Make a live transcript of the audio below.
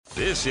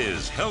This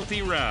is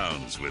Healthy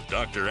Rounds with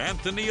Dr.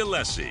 Anthony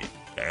Alessi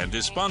and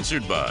is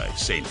sponsored by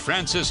St.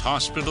 Francis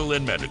Hospital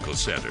and Medical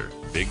Center,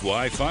 Big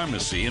Y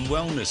Pharmacy and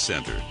Wellness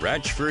Center,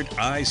 Ratchford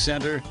Eye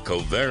Center,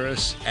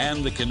 Coveris,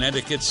 and the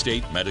Connecticut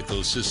State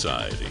Medical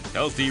Society.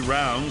 Healthy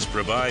Rounds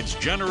provides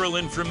general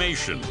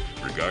information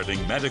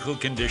regarding medical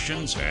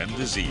conditions and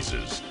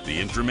diseases. The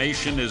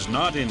information is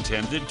not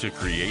intended to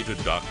create a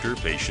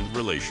doctor-patient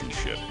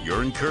relationship.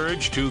 You're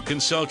encouraged to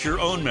consult your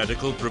own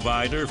medical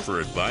provider for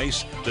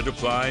advice that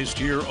applies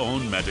to your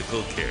own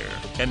medical care.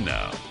 And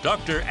now,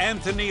 Dr.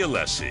 Anthony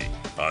Alessi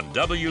on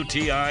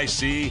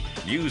WTIC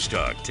News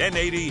Talk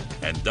 1080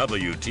 and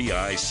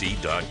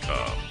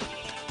WTIC.com.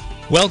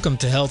 Welcome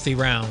to Healthy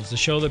Rounds, the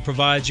show that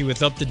provides you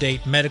with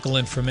up-to-date medical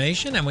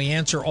information, and we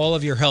answer all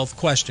of your health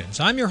questions.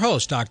 I'm your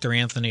host, Dr.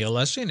 Anthony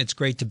Alessi, and it's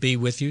great to be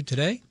with you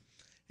today.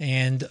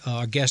 And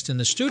our guest in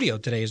the studio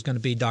today is going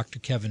to be Dr.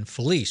 Kevin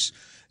Felice.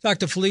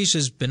 Dr. Felice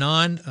has been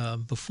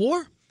on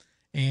before,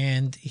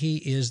 and he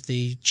is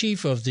the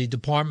chief of the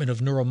Department of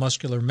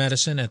Neuromuscular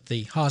Medicine at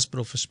the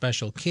Hospital for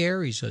Special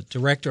Care. He's a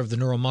director of the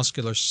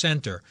Neuromuscular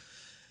Center.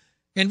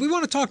 And we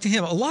want to talk to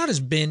him. A lot has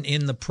been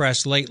in the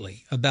press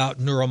lately about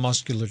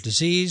neuromuscular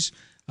disease.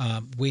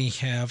 We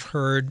have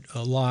heard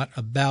a lot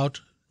about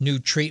new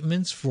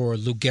treatments for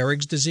Lou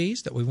Gehrig's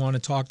disease that we want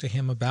to talk to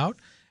him about.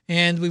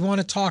 And we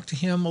want to talk to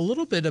him a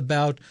little bit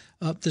about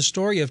the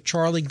story of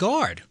Charlie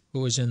Gard,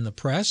 who is in the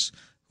press,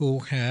 who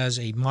has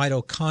a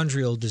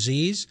mitochondrial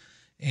disease,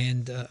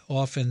 and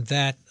often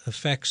that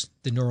affects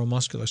the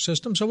neuromuscular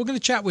system. So we're going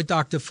to chat with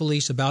Dr.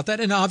 Felice about that,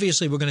 and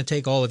obviously we're going to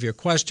take all of your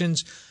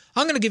questions.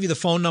 I'm going to give you the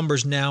phone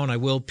numbers now, and I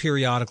will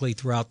periodically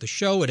throughout the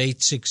show at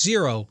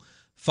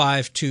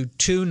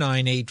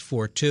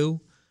 860-522-9842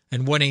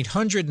 and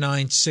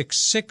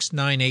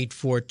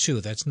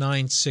 1-800-966-9842. That's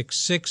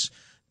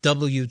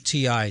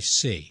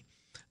 966-WTIC.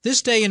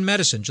 This day in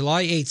medicine,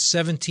 July 8,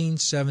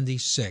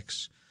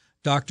 1776,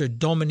 Dr.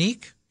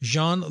 Dominique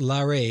Jean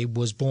Larrey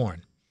was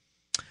born.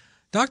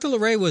 Dr.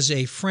 Larrey was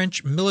a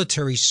French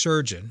military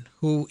surgeon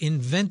who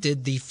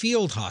invented the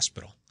field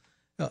hospital,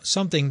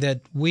 something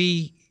that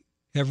we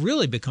have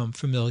really become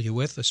familiar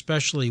with,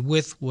 especially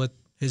with what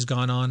has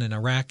gone on in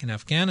Iraq and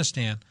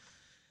Afghanistan,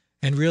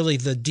 and really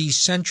the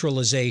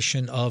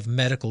decentralization of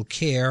medical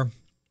care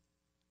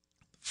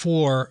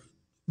for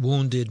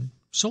wounded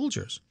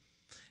soldiers.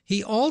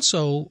 He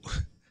also,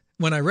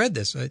 when I read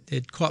this,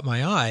 it caught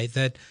my eye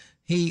that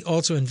he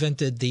also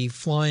invented the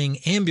flying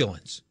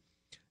ambulance.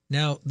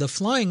 Now, the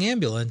flying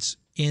ambulance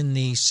in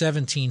the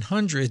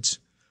 1700s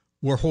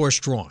were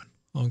horse-drawn.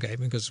 Okay,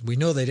 because we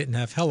know they didn't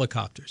have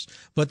helicopters.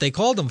 But they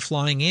called them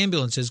flying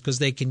ambulances because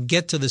they can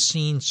get to the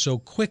scene so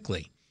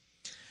quickly.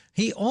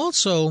 He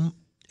also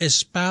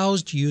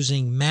espoused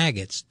using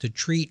maggots to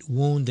treat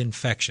wound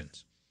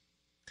infections.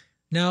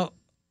 Now,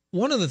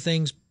 one of the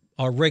things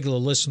our regular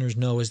listeners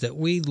know is that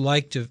we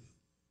like to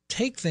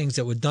take things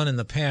that were done in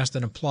the past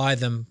and apply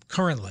them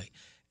currently.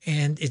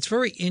 And it's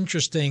very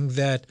interesting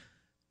that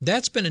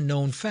that's been a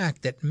known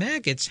fact, that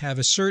maggots have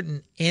a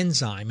certain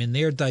enzyme in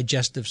their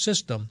digestive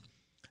system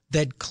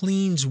that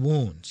cleans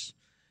wounds.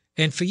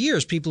 And for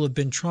years, people have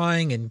been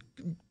trying in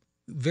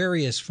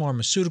various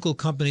pharmaceutical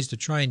companies to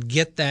try and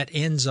get that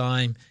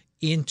enzyme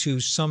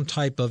into some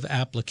type of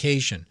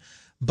application.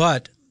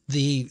 But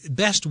the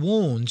best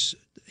wounds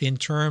in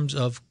terms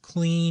of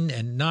clean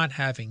and not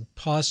having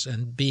pus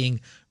and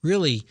being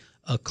really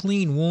a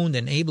clean wound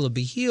and able to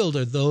be healed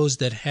are those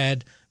that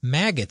had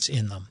maggots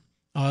in them,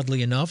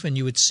 oddly enough. And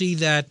you would see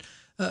that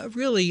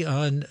really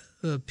on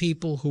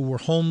people who were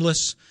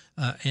homeless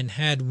and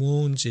had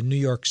wounds in New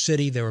York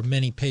City. There were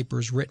many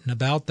papers written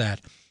about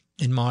that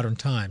in modern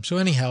times. So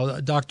anyhow,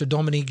 Dr.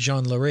 Dominique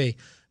Jean Larrey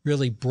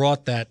really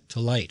brought that to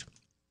light.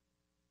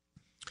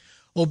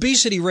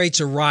 Obesity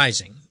rates are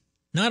rising,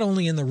 not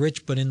only in the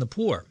rich but in the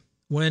poor.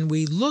 When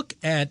we look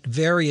at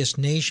various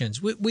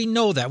nations, we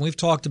know that, we've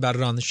talked about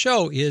it on the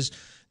show, is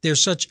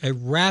there's such a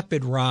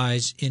rapid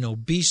rise in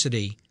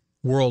obesity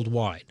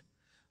worldwide.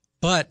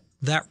 But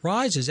that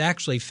rise is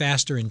actually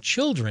faster in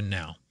children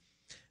now.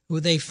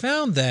 They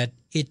found that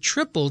it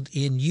tripled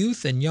in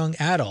youth and young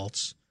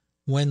adults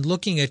when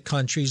looking at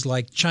countries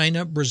like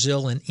China,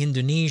 Brazil, and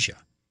Indonesia.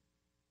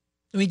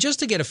 I mean, just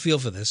to get a feel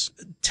for this,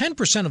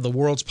 10% of the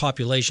world's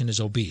population is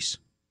obese.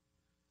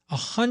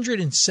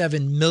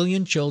 107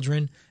 million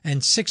children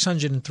and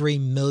 603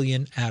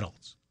 million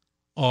adults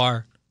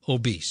are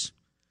obese.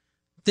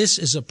 This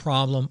is a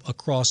problem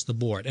across the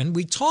board. And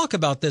we talk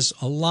about this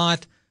a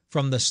lot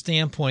from the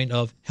standpoint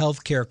of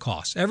healthcare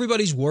costs.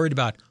 Everybody's worried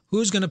about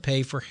who's going to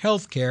pay for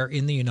healthcare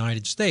in the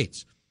United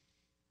States.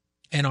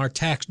 And our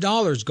tax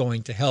dollars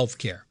going to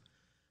healthcare.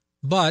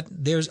 But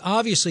there's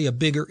obviously a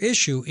bigger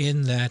issue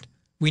in that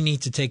we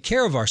need to take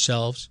care of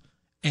ourselves,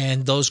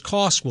 and those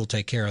costs will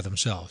take care of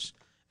themselves.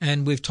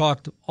 And we've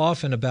talked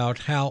often about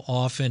how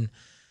often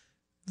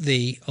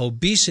the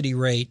obesity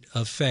rate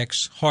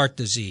affects heart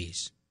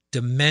disease,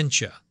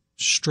 dementia,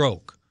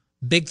 stroke,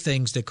 big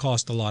things that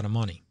cost a lot of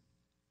money.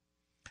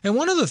 And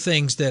one of the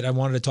things that I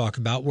wanted to talk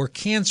about were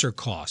cancer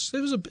costs.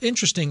 There was an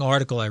interesting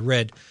article I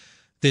read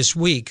this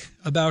week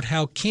about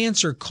how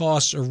cancer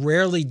costs are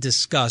rarely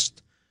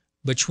discussed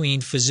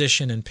between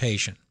physician and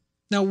patient.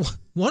 Now,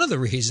 one of the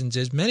reasons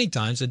is many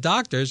times the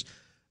doctors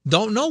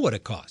don't know what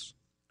it costs.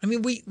 I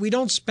mean, we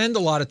don't spend a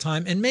lot of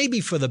time, and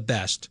maybe for the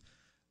best,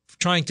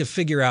 trying to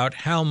figure out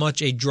how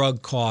much a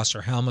drug costs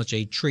or how much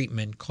a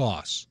treatment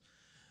costs.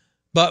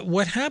 But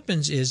what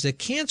happens is that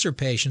cancer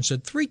patients are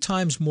 3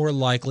 times more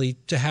likely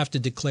to have to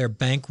declare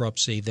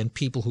bankruptcy than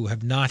people who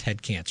have not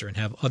had cancer and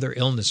have other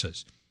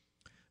illnesses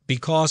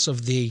because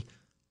of the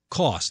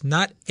cost.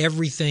 Not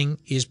everything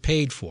is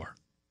paid for.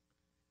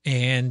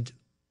 And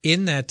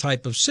in that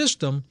type of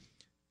system,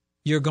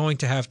 you're going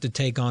to have to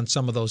take on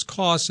some of those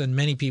costs, and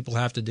many people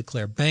have to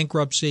declare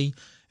bankruptcy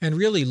and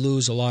really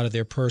lose a lot of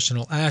their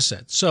personal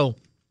assets. So,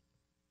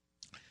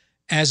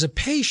 as a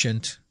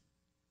patient,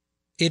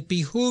 it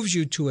behooves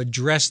you to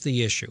address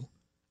the issue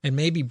and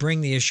maybe bring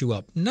the issue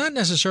up, not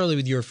necessarily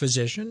with your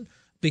physician,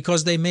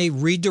 because they may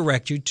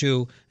redirect you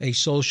to a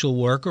social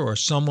worker or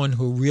someone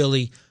who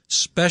really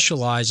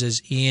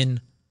specializes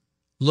in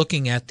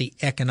looking at the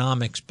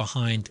economics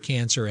behind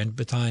cancer and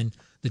behind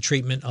the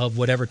treatment of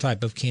whatever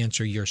type of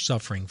cancer you're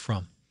suffering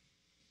from.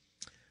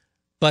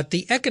 But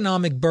the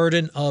economic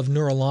burden of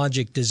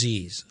neurologic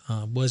disease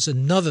was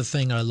another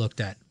thing I looked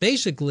at.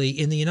 Basically,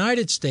 in the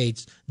United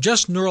States,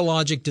 just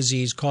neurologic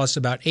disease costs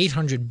about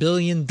 $800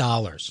 billion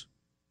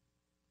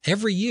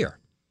every year.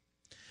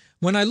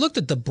 When I looked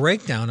at the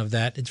breakdown of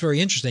that, it's very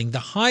interesting. The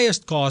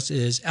highest cost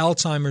is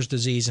Alzheimer's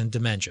disease and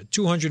dementia,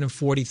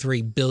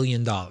 $243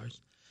 billion.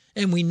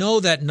 And we know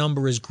that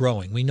number is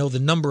growing. We know the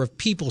number of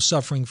people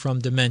suffering from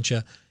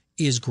dementia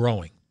is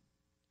growing.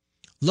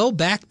 Low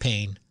back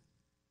pain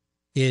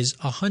is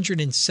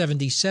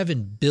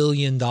 $177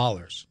 billion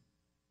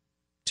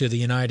to the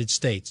United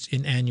States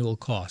in annual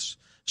costs.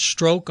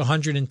 Stroke,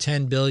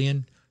 $110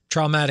 billion.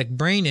 Traumatic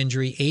brain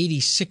injury,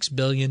 $86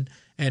 billion.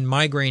 And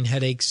migraine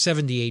headache,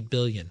 $78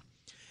 billion.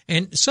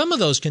 And some of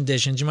those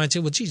conditions, you might say,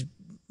 well, geez,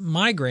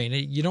 migraine,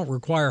 you don't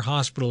require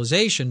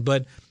hospitalization,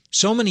 but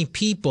so many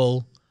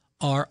people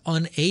are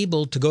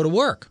unable to go to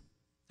work.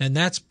 And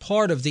that's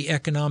part of the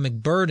economic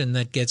burden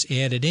that gets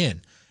added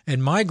in.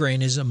 And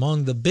migraine is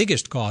among the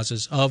biggest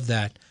causes of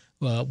that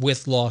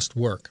with lost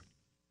work.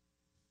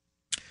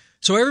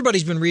 So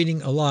everybody's been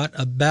reading a lot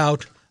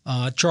about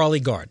Charlie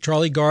Gard.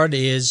 Charlie Gard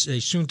is a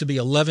soon-to-be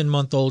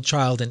 11-month-old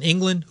child in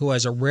England who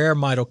has a rare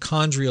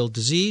mitochondrial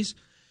disease.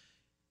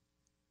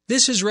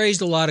 This has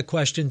raised a lot of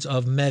questions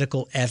of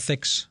medical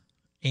ethics,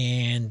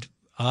 and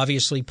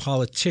obviously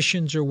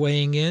politicians are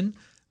weighing in.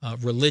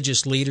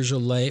 Religious leaders are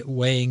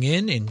weighing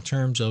in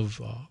terms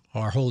of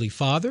our Holy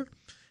Father.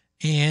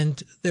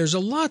 And there's a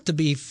lot to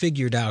be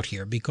figured out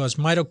here because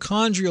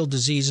mitochondrial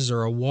diseases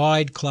are a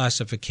wide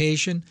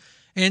classification.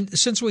 And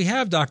since we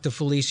have Dr.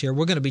 Felice here,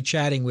 we're going to be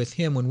chatting with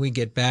him when we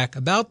get back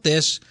about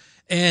this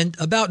and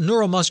about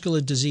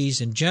neuromuscular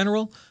disease in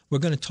general. We're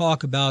going to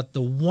talk about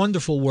the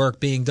wonderful work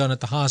being done at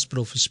the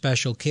Hospital for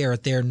Special Care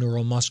at their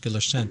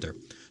neuromuscular center.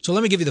 So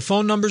let me give you the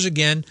phone numbers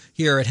again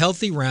here at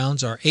Healthy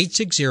Rounds are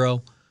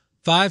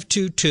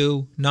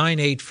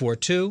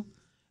 860-522-9842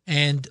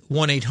 and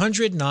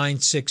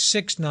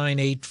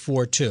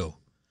 1-800-966-9842.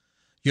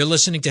 You're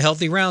listening to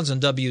Healthy Rounds on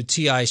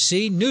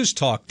WTIC News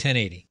Talk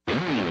 1080.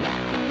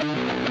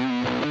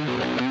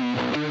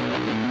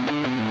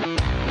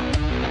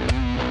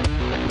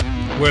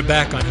 We're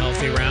back on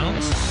Healthy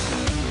Rounds.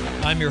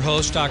 I'm your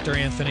host, Dr.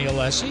 Anthony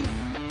Alessi,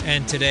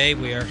 and today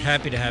we are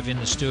happy to have in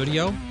the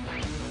studio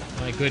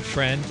my good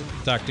friend,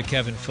 Dr.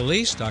 Kevin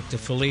Felice. Dr.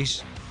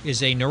 Felice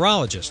is a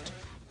neurologist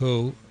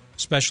who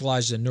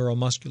specializes in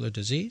neuromuscular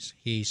disease.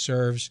 He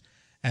serves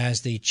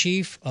as the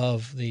chief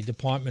of the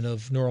Department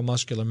of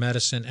Neuromuscular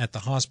Medicine at the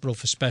Hospital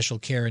for Special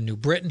Care in New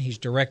Britain. He's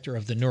director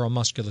of the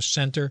Neuromuscular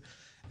Center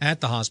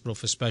at the Hospital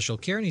for Special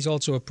Care, and he's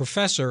also a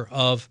professor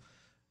of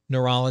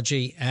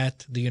neurology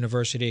at the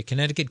University of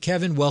Connecticut.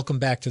 Kevin, welcome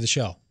back to the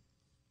show.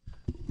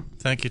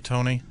 Thank you,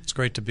 Tony. It's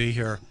great to be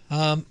here.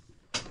 All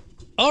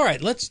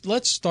right,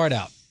 let's start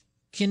out.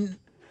 Can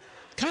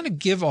kind of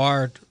give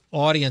our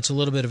audience a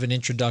little bit of an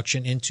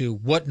introduction into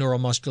what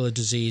neuromuscular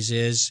disease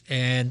is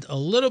and a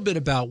little bit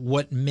about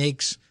what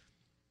makes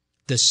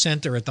the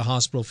center at the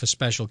Hospital for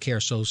Special Care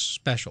so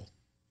special.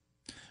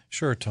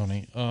 Sure,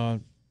 Tony.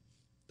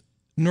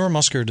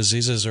 Neuromuscular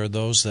diseases are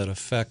those that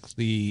affect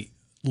the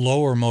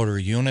lower motor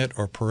unit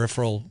or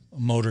peripheral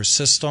motor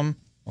system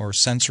or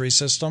sensory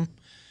system.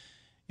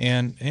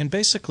 And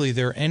basically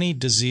they're any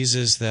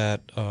diseases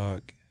that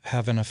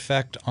have an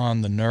effect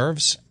on the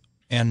nerves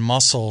and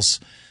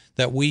muscles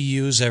that we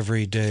use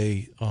every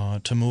day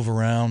to move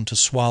around, to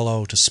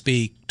swallow, to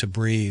speak, to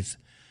breathe.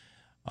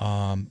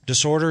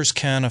 Disorders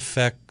can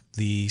affect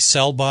the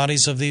cell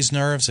bodies of these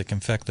nerves. It can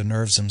affect the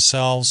nerves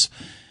themselves.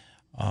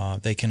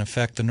 They can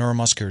affect the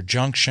neuromuscular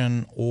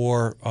junction,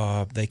 or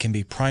they can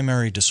be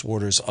primary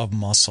disorders of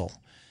muscle.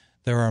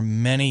 There are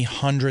many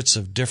hundreds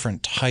of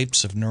different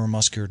types of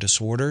neuromuscular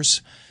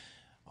disorders.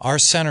 Our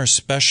center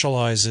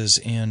specializes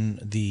in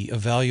the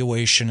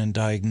evaluation and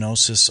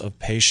diagnosis of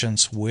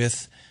patients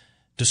with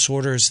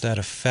disorders that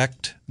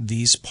affect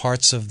these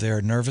parts of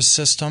their nervous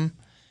system.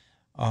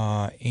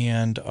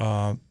 and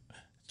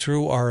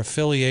through our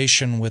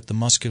affiliation with the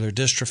Muscular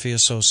Dystrophy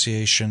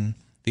Association,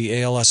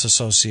 the ALS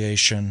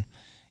Association,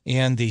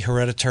 and the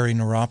Hereditary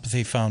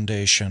Neuropathy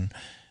Foundation,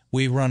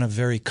 we run a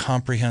very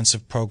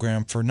comprehensive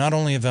program for not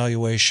only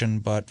evaluation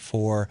but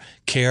for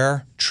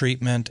care,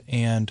 treatment,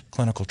 and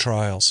clinical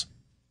trials.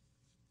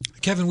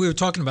 Kevin, we were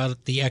talking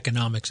about the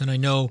economics, and I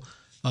know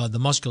the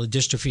Muscular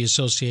Dystrophy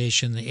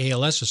Association, the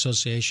ALS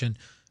Association,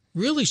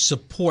 really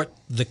support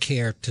the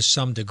care to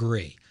some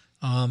degree.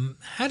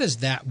 How does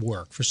that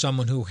work for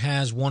someone who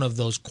has one of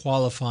those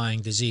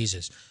qualifying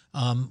diseases?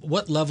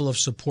 What level of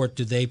support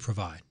do they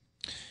provide?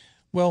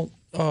 Well,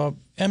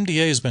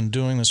 MDA has been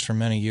doing this for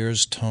many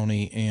years,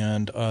 Tony,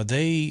 and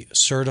they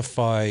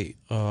certify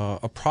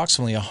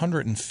approximately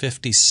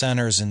 150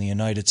 centers in the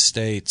United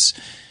States.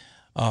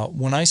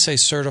 When I say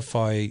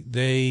certify,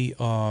 they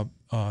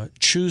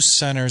choose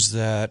centers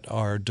that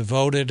are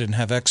devoted and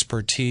have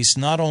expertise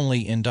not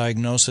only in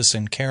diagnosis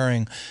and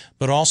caring,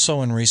 but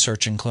also in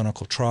research and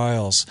clinical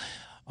trials.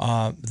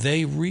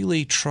 They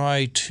really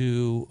try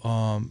to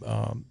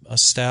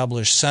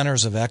establish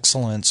centers of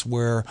excellence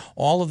where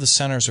all of the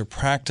centers are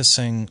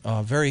practicing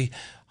very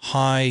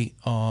high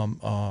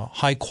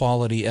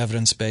quality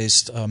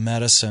evidence-based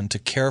medicine to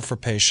care for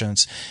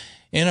patients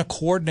in a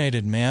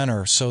coordinated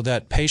manner so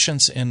that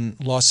patients in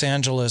Los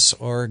Angeles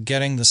are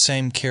getting the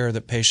same care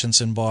that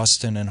patients in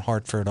Boston and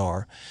Hartford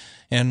are.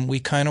 And we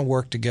kind of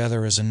work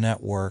together as a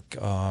network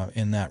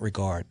in that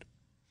regard.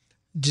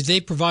 Do they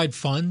provide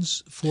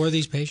funds for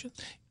these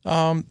patients?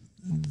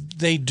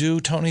 They do,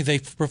 Tony. They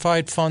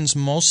provide funds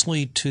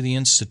mostly to the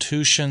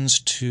institutions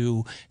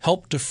to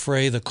help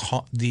defray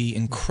the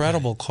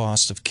incredible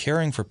cost of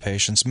caring for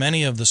patients.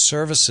 Many of the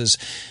services,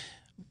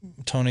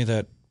 Tony,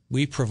 that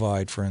we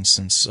provide, for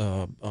instance,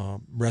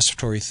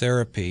 respiratory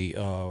therapy,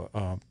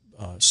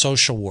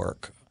 social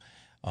work,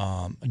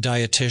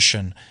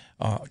 dietitian,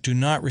 do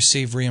not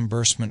receive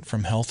reimbursement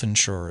from health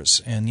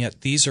insurers, and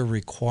yet these are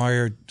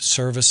required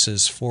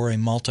services for a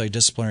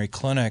multidisciplinary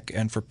clinic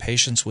and for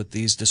patients with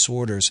these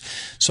disorders.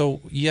 So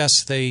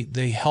yes,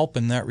 they help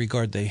in that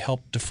regard. They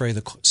help defray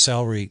the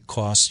salary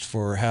cost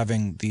for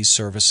having these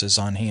services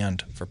on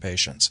hand for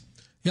patients.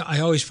 Yeah,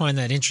 I always find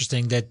that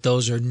interesting that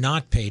those are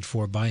not paid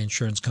for by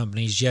insurance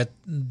companies, yet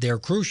they're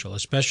crucial,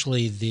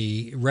 especially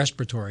the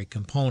respiratory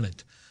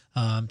component.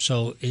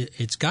 So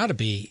it's got to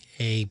be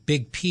a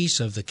big piece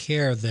of the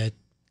care that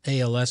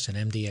ALS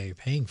and MDA are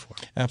paying for.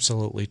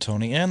 Absolutely,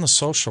 Tony, and the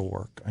social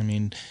work. I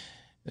mean,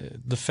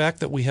 the fact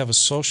that we have a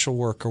social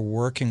worker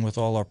working with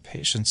all our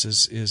patients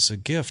is a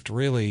gift,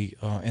 really,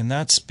 and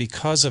that's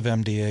because of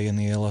MDA and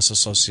the ALS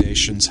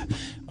Association's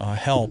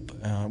help.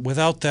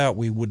 Without that,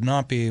 we would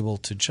not be able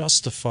to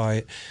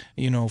justify,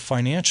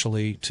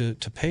 financially to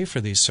pay for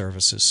these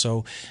services.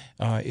 So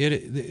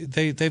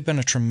they've been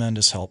a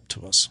tremendous help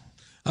to us.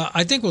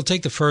 I think we'll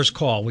take the first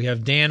call. We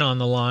have Dan on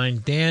the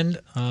line. Dan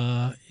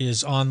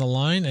is on the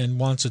line and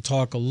wants to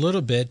talk a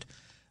little bit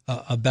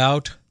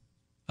about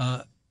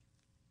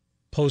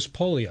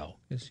post-polio.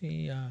 Is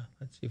he?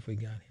 Let's see if we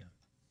got him.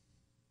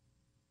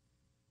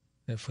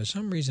 If for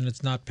some reason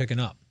it's not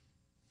picking up.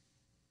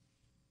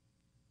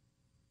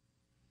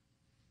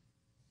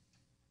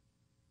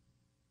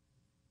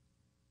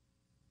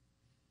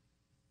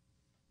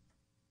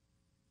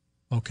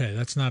 Okay,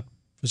 that's not.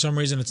 For some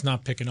reason, it's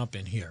not picking up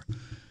in here.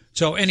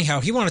 So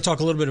anyhow, he wanted to talk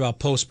a little bit about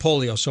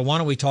post-polio. So why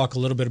don't we talk a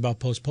little bit about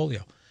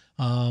post-polio?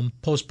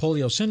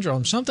 Post-polio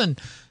syndrome, something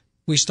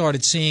we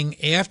started seeing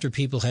after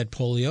people had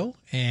polio,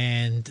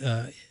 and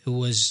it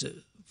was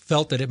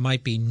felt that it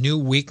might be new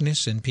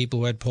weakness in people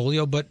who had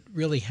polio, but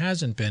really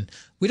hasn't been.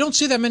 We don't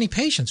see that many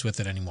patients with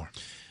it anymore.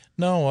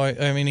 No,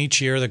 I mean,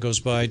 each year that goes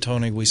by,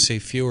 Tony, we see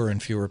fewer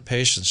and fewer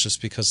patients just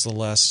because the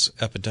last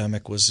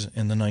epidemic was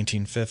in the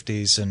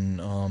 1950s,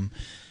 and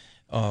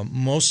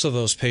most of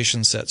those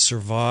patients that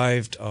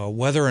survived,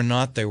 whether or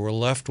not they were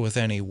left with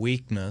any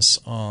weakness,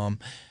 they're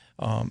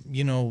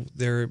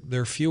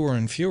fewer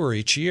and fewer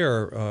each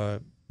year,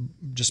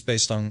 just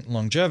based on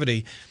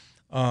longevity.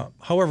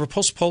 However,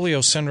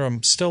 post-polio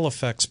syndrome still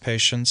affects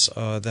patients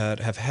that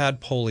have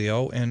had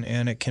polio,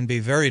 and it can be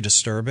very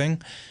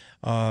disturbing.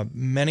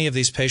 Many of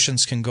these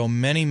patients can go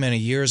many, many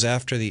years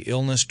after the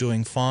illness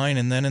doing fine,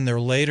 and then in their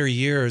later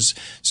years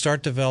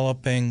start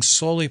developing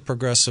slowly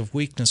progressive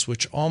weakness,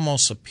 which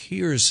almost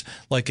appears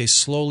like a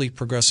slowly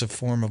progressive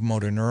form of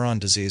motor neuron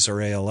disease,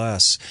 or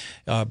ALS.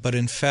 But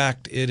in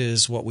fact, it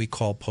is what we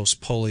call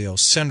post-polio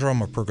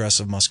syndrome or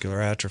progressive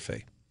muscular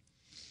atrophy.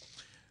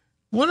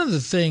 One of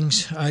the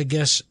things I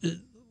guess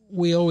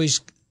we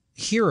always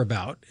hear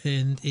about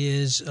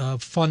is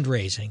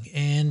fundraising.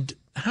 And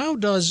how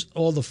does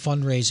all the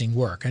fundraising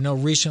work? I know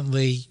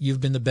recently you've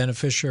been the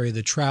beneficiary of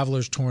the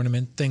Travelers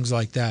Tournament, things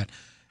like that.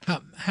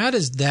 How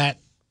does that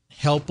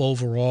help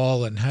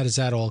overall, and how does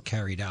that all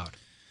carried out?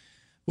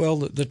 Well,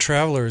 the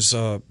Travelers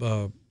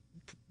have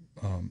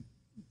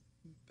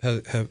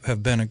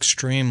been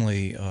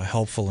extremely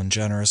helpful and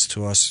generous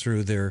to us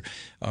through their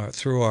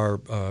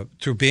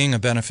through being a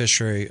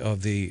beneficiary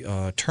of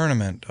the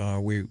tournament.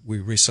 We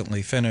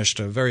recently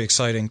finished a very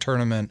exciting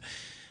tournament.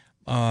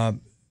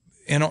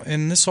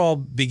 And this all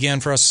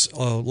began for us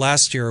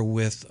last year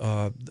with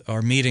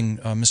our meeting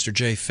Mr.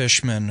 Jay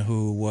Fishman,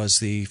 who was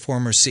the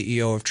former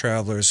CEO of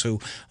Travelers, who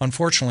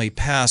unfortunately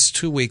passed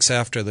 2 weeks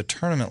after the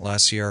tournament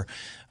last year,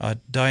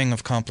 dying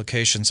of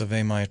complications of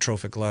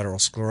amyotrophic lateral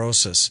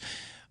sclerosis.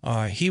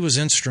 He was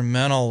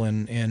instrumental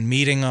in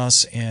meeting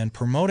us and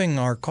promoting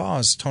our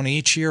cause. Tony,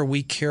 each year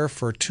we care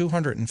for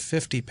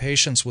 250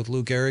 patients with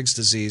Lou Gehrig's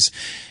disease.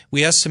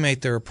 We estimate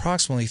there are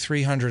approximately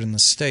 300 in the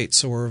state,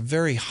 so we're a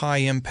very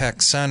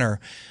high-impact center.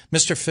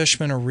 Mr.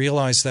 Fishman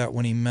realized that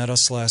when he met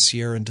us last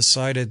year and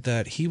decided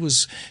that he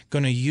was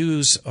going to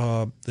use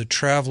the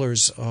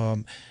Travelers'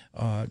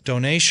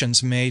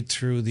 donations made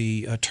through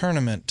the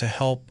tournament to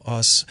help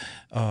us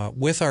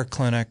with our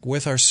clinic,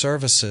 with our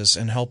services,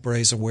 and help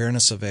raise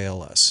awareness of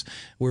ALS.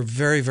 We're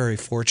very, very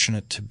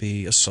fortunate to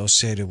be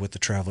associated with the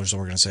Travelers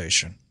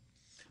organization.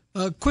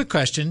 Quick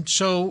question.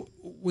 So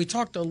we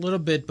talked a little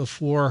bit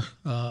before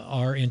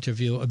our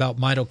interview about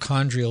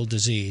mitochondrial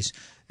disease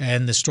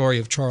and the story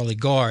of Charlie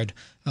Gard,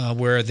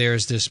 where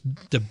there's this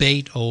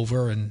debate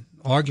over and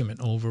argument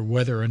over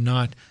whether or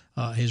not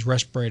his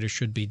respirator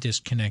should be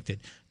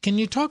disconnected. Can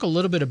you talk a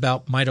little bit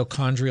about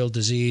mitochondrial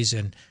disease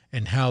and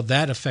how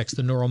that affects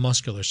the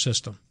neuromuscular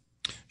system?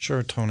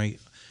 Sure, Tony.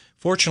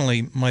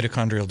 Fortunately,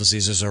 mitochondrial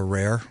diseases are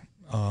rare.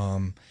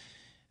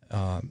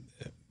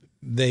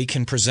 They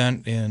can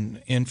present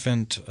in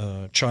infant,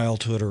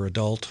 childhood, or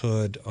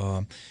adulthood.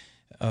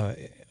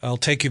 I'll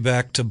take you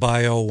back to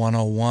Bio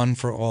 101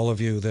 for all of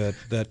you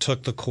that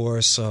took the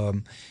course.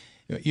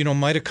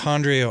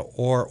 Mitochondria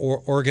are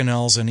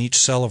organelles in each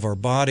cell of our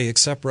body,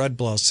 except red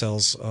blood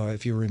cells,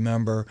 if you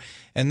remember,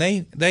 and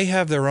they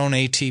have their own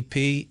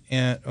ATP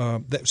and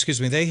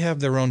they have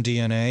their own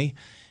DNA,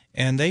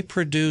 and they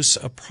produce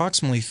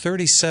approximately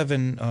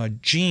 37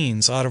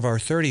 genes out of our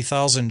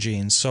 30,000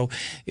 genes. So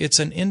it's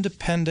an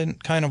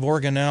independent kind of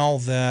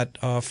organelle that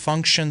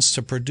functions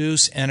to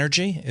produce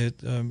energy.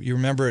 You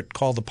remember it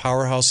called the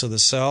powerhouse of the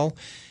cell,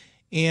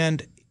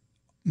 and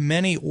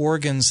many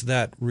organs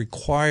that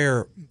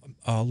require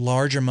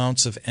large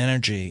amounts of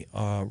energy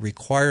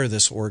require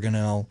this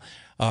organelle,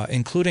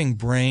 including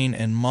brain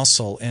and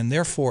muscle, and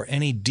therefore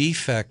any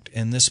defect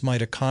in this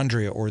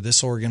mitochondria or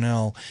this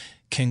organelle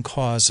can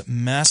cause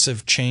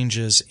massive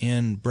changes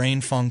in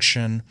brain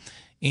function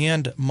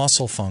and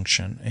muscle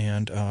function,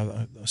 and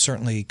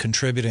certainly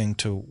contributing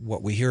to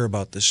what we hear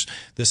about this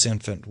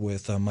infant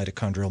with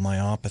mitochondrial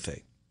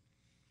myopathy.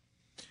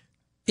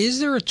 Is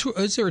there a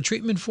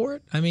treatment for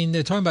it? I mean,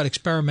 they're talking about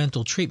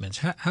experimental treatments.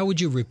 How would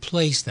you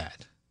replace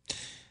that?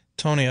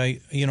 Tony,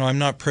 I'm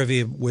not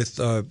privy with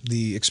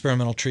the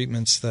experimental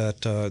treatments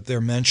that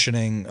they're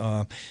mentioning.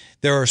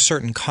 There are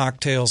certain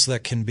cocktails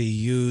that can be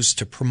used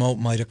to promote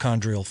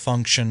mitochondrial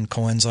function,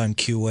 coenzyme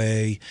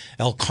QA,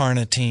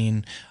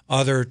 L-carnitine,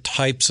 other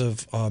types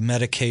of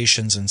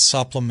medications and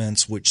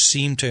supplements which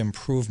seem to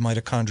improve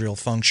mitochondrial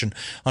function.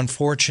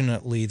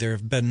 Unfortunately, there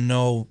have been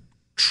no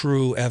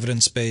true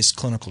evidence-based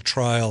clinical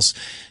trials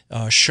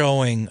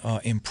showing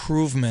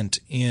improvement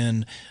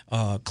in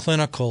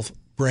clinical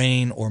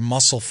brain or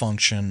muscle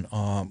function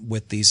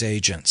with these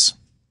agents.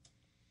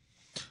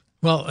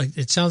 Well,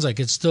 it sounds like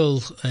it's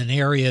still an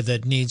area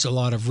that needs a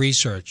lot of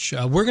research.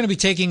 We're going to be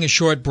taking a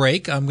short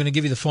break. I'm going to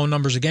give you the phone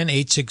numbers again,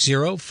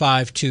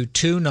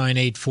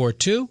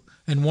 860-522-9842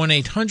 and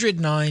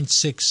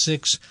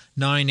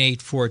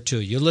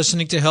 1-800-966-9842. You're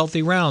listening to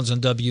Healthy Rounds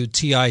on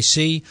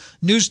WTIC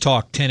News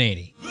Talk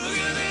 1080. Look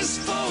at this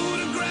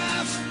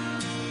photograph.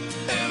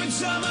 Every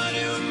time I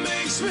do it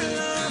makes me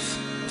laugh.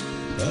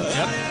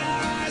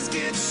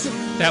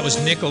 That was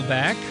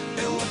Nickelback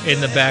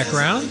in the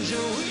background.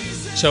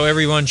 So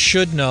everyone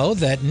should know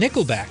that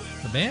Nickelback,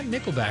 the band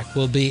Nickelback,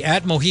 will be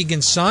at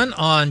Mohegan Sun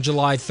on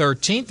July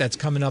 13th. That's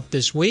coming up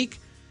this week.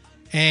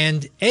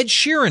 And Ed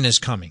Sheeran is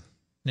coming.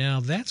 Now,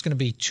 that's going to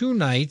be 2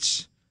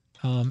 nights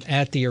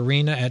at the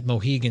arena at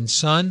Mohegan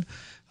Sun,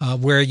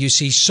 where you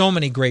see so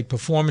many great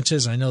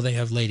performances. I know they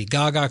have Lady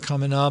Gaga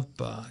coming up,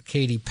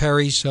 Katy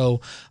Perry,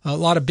 so a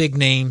lot of big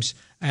names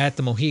at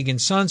the Mohegan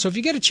Sun. So if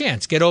you get a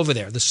chance, get over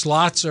there. The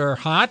slots are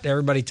hot.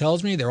 Everybody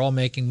tells me they're all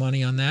making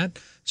money on that.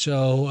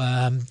 So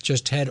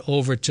just head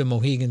over to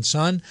Mohegan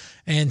Sun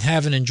and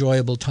have an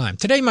enjoyable time.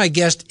 Today my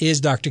guest is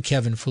Dr.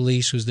 Kevin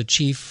Felice, who's the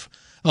chief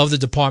of the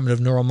Department of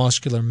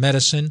Neuromuscular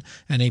Medicine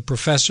and a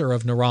professor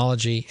of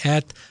neurology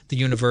at the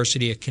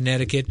University of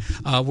Connecticut.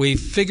 We've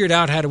figured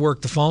out how to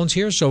work the phones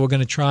here, so we're going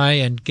to try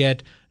and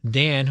get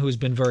Dan, who has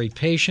been very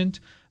patient.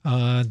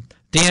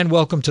 Dan,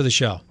 welcome to the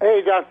show.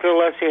 Hey, Dr.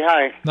 Alessi,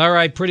 hi. All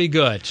right, pretty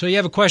good. So you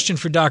have a question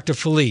for Dr.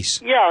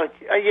 Felice? I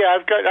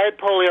had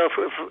polio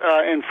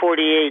in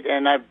 '48,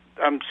 and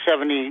I'm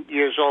 70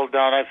 years old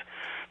now, and I've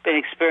been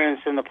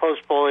experiencing the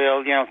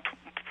post-polio,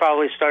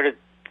 probably started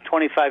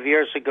 25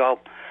 years ago.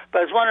 But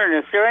I was wondering,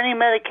 is there any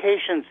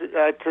medications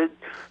to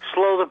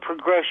slow the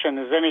progression?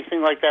 Has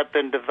anything like that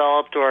been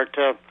developed or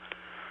to,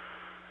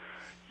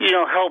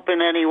 help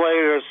in any way,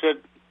 or is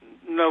it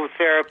no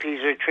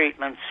therapies or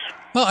treatments?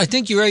 Well, I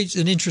think you raised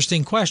an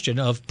interesting question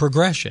of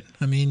progression.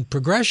 I mean,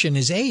 progression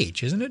is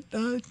age, isn't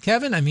it,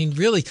 Kevin? I mean,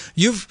 really,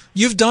 you've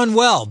done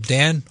well,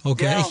 Dan.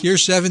 Okay, Yeah. You're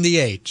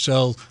 78,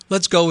 so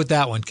let's go with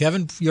that one.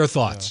 Kevin, your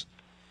thoughts?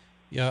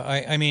 Yeah,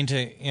 I mean,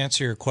 to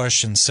answer your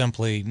question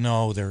simply,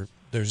 no,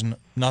 there's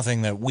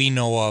nothing that we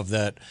know of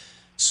that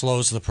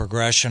slows the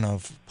progression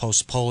of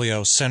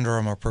post-polio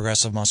syndrome or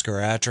progressive muscular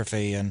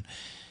atrophy. And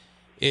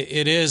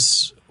it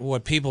is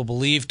what people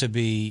believe to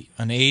be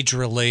an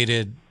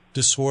age-related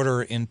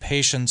disorder in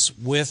patients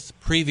with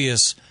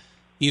previous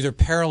either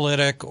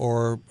paralytic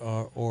or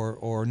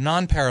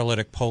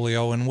non-paralytic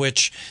polio, in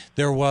which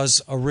there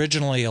was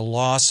originally a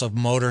loss of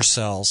motor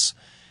cells.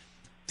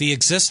 The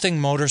existing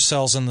motor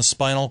cells in the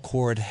spinal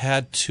cord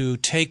had to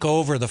take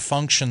over the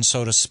function,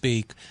 so to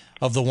speak,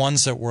 of the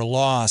ones that were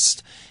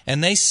lost,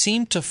 and they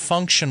seem to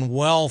function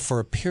well for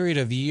a period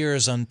of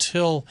years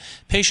until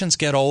patients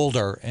get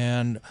older,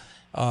 and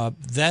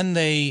then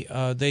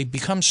they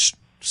become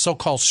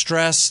so-called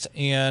stressed,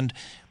 and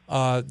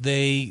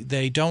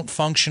they don't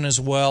function as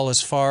well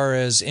as far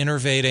as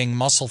innervating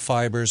muscle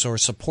fibers or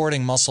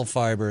supporting muscle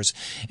fibers,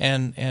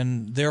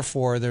 and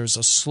therefore there's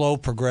a slow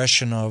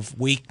progression of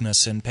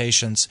weakness in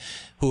patients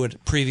who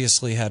had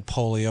previously had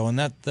polio, and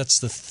that's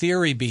the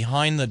theory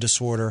behind the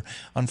disorder.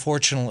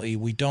 Unfortunately,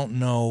 we don't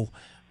know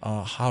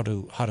how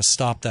to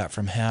stop that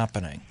from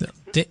happening.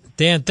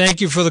 Dan,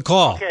 thank you for the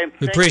call. Okay, We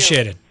thank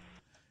appreciate you. it.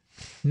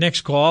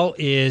 Next call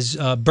is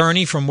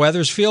Bernie from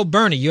Wethersfield.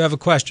 Bernie, you have a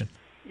question.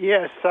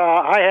 Yes,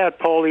 I had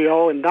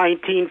polio in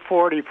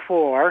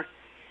 1944,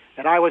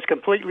 and I was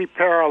completely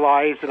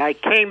paralyzed, and I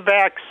came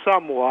back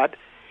somewhat,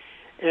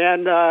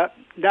 and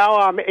now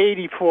I'm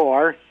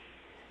 84,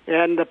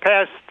 and the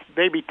past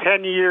maybe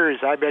 10 years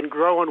I've been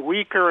growing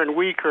weaker and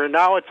weaker, and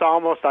now it's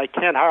almost I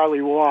can't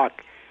hardly walk.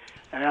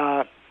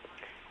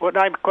 What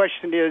my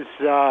question is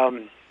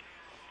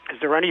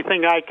there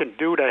anything I can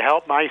do to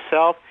help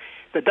myself?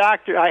 The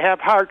doctor, I have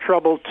heart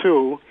trouble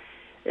too,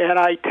 and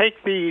I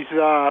take these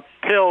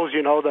pills,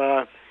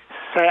 the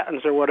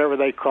statins or whatever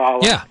they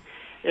call them. Yeah.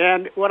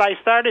 And when I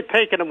started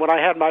taking them, when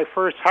I had my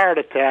first heart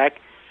attack,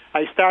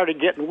 I started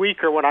getting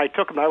weaker when I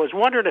took them. I was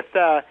wondering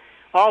if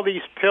all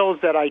these pills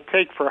that I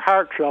take for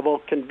heart trouble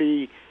can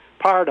be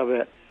part of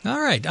it. All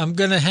right, I'm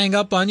going to hang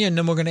up on you, and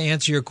then we're going to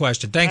answer your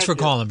question. Thanks for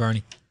calling,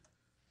 Bernie.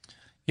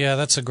 Yeah,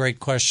 that's a great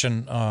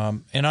question.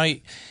 And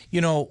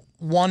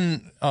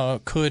one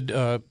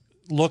could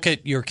look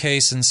at your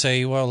case and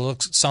say, well,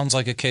 it sounds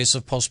like a case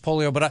of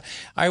post-polio, but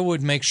I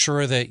would make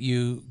sure that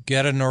you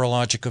get a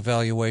neurologic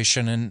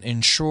evaluation and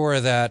ensure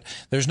that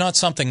there's not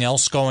something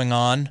else going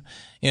on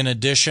in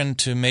addition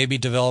to maybe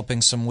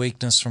developing some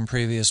weakness from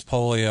previous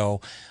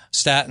polio.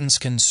 Statins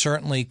can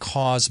certainly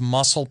cause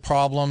muscle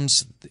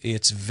problems.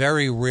 It's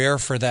very rare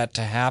for that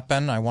to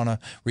happen. I want to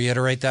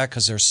reiterate that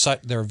because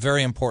they're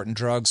very important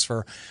drugs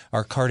for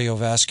our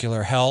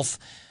cardiovascular health.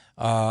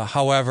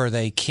 However,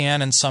 they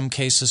can, in some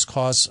cases,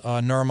 cause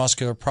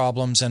neuromuscular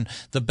problems, and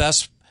the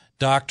best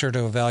doctor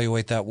to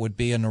evaluate that would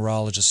be a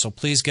neurologist. So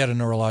please get a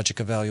neurologic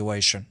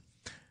evaluation.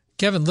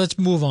 Kevin, let's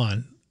move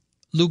on.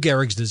 Lou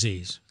Gehrig's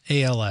disease,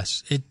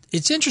 ALS.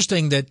 It's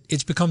interesting that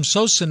it's become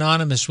so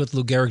synonymous with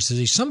Lou Gehrig's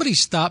disease. Somebody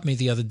stopped me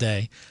the other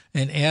day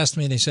and asked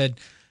me, they said,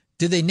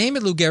 did they name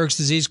it Lou Gehrig's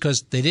disease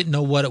because they didn't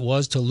know what it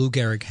was till Lou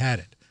Gehrig had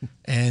it?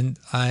 And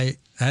I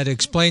had to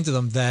explain to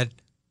them that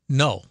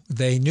no,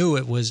 they knew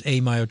it was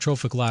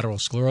amyotrophic lateral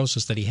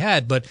sclerosis that he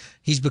had, but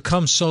he's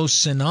become so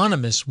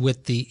synonymous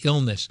with the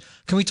illness.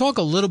 Can we talk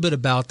a little bit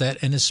about that?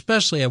 And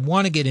especially, I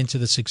want to get into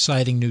this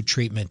exciting new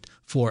treatment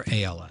for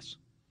ALS.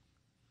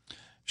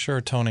 Sure,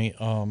 Tony.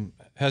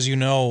 As you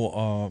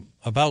know,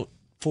 about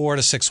 4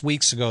 to 6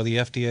 weeks ago, the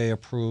FDA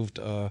approved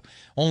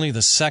only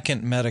the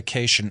second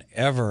medication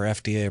ever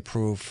FDA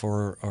approved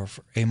for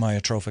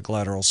amyotrophic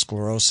lateral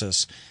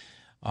sclerosis.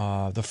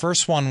 The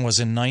first one was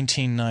in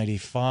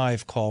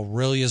 1995 called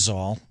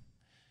Riluzole,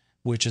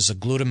 which is a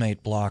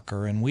glutamate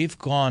blocker, and we've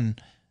gone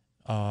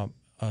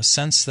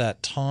since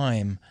that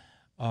time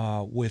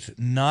with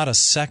not a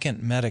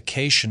second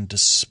medication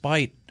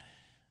despite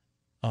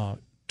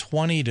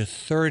 20 to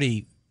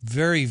 30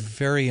 very,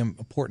 very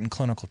important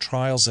clinical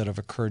trials that have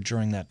occurred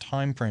during that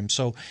time frame.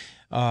 So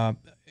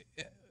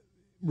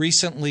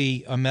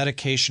recently a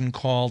medication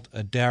called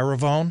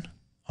Edaravone,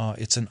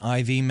 it's an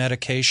IV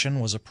medication,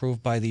 was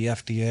approved by the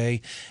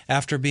FDA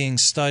after being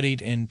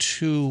studied in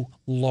 2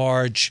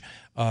 large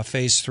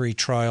phase 3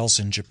 trials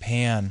in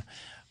Japan.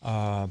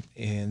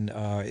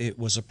 It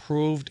was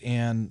approved,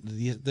 and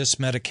this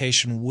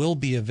medication will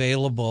be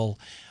available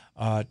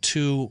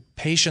to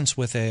patients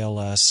with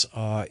ALS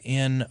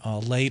in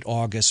late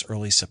August,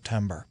 early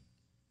September.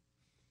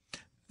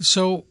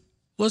 So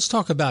let's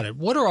talk about it.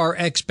 What are our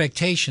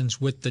expectations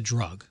with the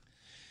drug?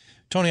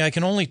 Tony, I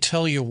can only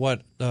tell you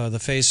what the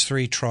phase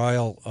 3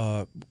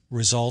 trial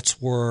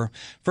results were.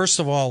 First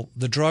of all,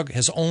 the drug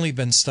has only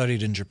been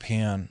studied in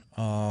Japan.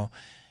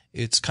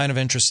 It's kind of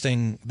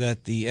interesting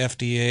that the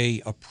FDA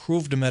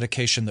approved a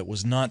medication that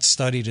was not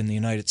studied in the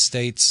United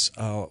States.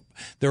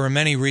 There are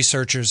many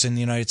researchers in the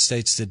United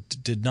States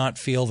that did not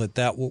feel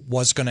that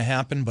was going to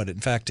happen, but in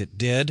fact it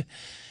did.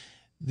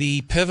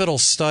 The pivotal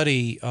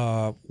study,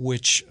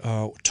 which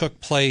took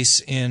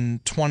place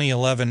in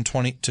 2011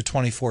 to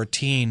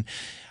 2014,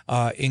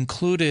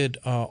 included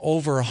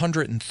over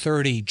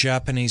 130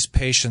 Japanese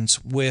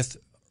patients with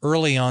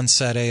early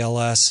onset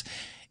ALS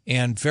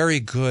and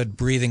very good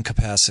breathing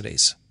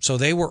capacities. So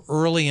they were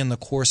early in the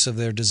course of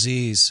their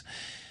disease.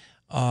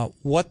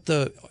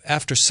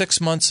 After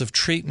 6 months of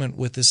treatment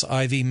with this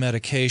IV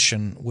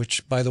medication,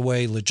 which, by the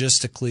way,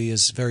 logistically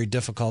is very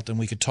difficult, and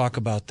we could talk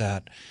about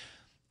that,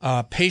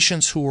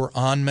 patients who were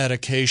on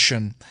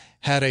medication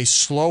had a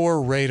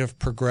slower rate of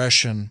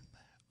progression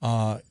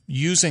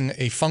using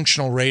a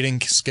functional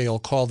rating scale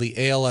called the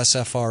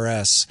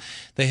ALSFRS.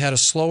 They had a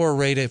slower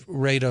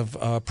rate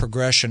of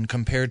progression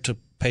compared to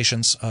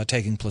patients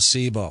taking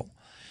placebo.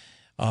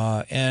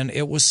 And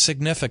it was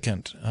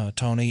significant,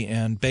 Tony,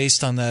 and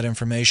based on that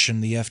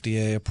information, the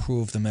FDA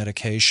approved the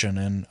medication,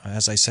 and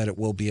as I said, it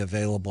will be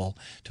available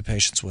to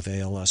patients with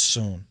ALS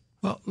soon.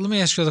 Well, let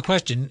me ask you the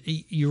question.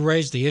 You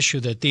raised the issue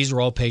that these are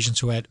all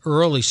patients who had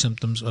early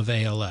symptoms of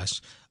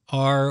ALS.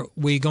 Are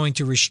we going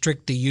to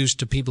restrict the use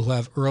to people who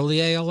have early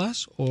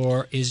ALS,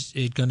 or is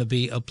it going to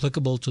be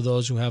applicable to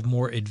those who have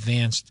more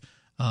advanced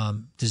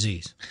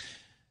disease?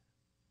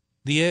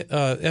 The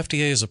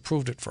FDA has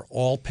approved it for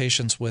all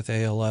patients with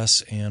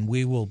ALS, and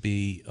we will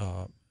be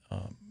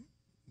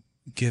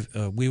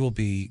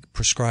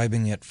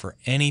prescribing it for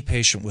any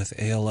patient with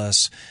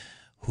ALS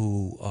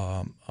who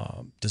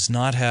does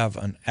not have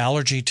an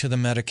allergy to the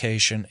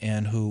medication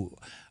and who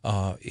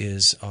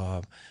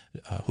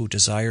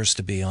desires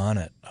to be on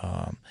it.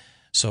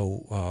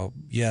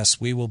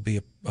 Yes, we will be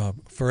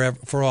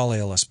for all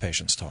ALS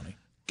patients, Tony.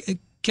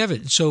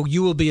 Kevin, so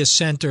you will be a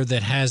center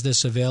that has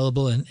this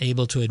available and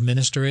able to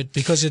administer it?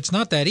 Because it's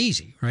not that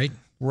easy, right?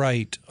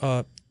 Right.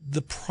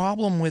 The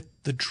problem with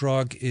the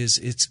drug is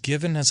it's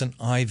given as an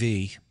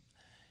IV.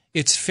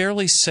 It's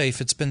fairly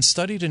safe. It's been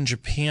studied in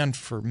Japan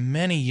for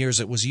many years.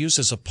 It was used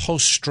as a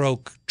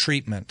post-stroke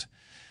treatment.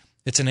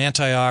 It's an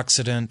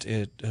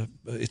antioxidant.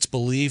 It's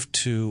believed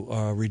to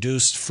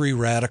reduce free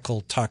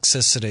radical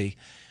toxicity.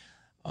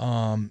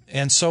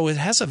 And so it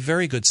has a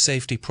very good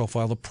safety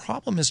profile. The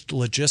problem is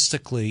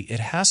logistically, it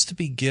has to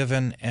be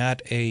given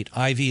at an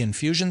IV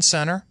infusion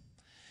center.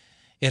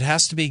 It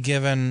has to be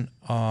given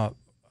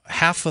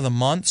half of the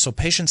month, so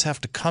patients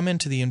have to come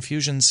into the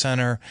infusion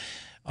center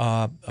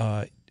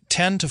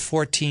 10 to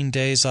 14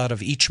 days out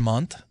of each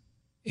month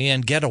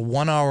and get a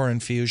 1-hour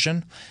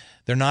infusion.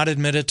 They're not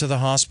admitted to the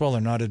hospital.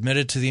 They're not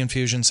admitted to the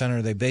infusion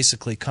center. They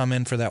basically come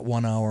in for that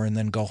 1 hour and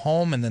then go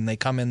home, and then they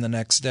come in the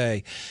next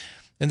day.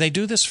 And they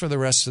do this for the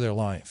rest of their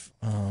life.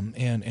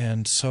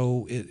 And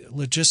so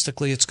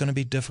logistically it's going to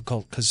be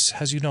difficult because,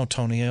 as you know,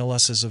 Tony,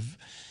 ALS is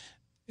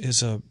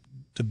a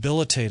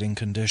debilitating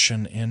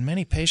condition, and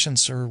many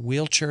patients are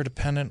wheelchair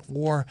dependent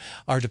or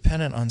are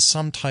dependent on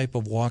some type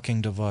of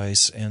walking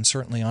device and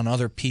certainly on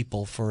other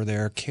people for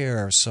their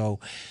care. So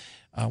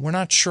we're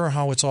not sure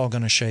how it's all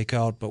going to shake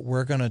out, but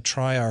we're going to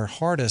try our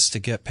hardest to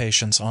get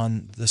patients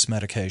on this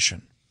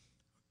medication.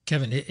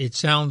 Kevin, it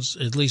sounds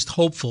at least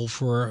hopeful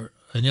for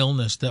an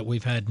illness that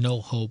we've had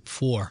no hope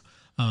for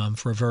a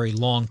very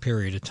long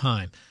period of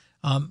time.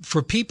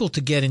 For people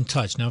to get in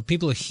touch, now if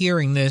people are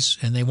hearing this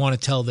and they want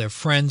to tell their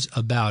friends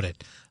about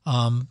it,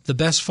 the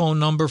best phone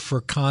number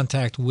for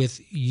contact with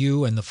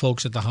you and the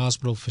folks at the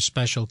hospital for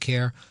special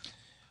care?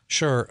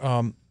 Sure.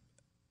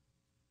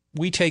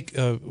 We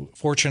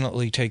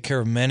fortunately take care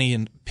of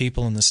many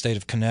people in the state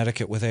of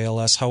Connecticut with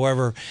ALS.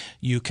 However,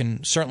 you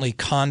can certainly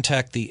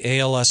contact the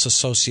ALS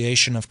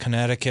Association of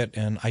Connecticut,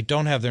 and I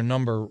don't have their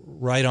number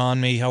right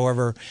on me.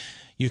 However,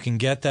 you can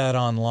get that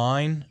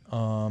online,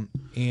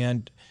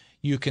 and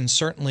you can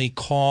certainly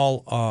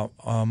call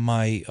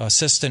my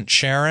assistant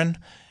Sharon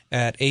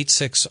at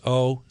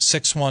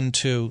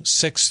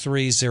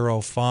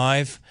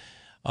 860-612-6305.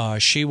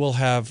 She will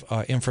have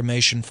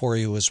information for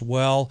you as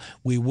well.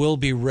 We will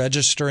be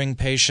registering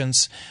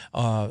patients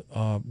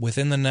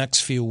within the next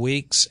few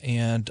weeks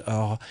and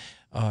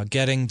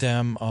getting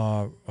them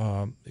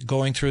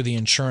going through the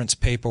insurance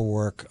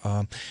paperwork.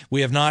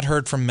 We have not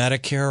heard from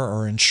Medicare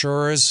or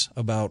insurers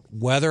about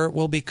whether it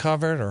will be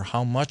covered or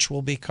how much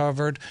will be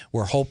covered.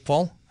 We're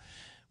hopeful.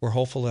 We're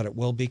hopeful that it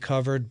will be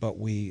covered, but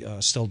we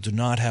still do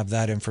not have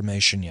that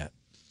information yet.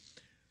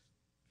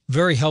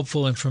 Very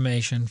helpful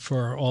information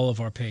for all of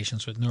our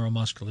patients with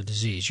neuromuscular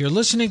disease. You're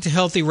listening to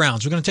Healthy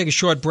Rounds. We're going to take a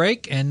short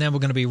break, and then we're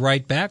going to be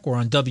right back. We're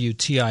on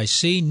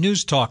WTIC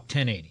News Talk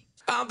 1080.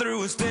 I'm through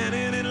with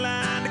standing in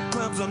line to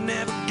clubs I'll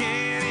never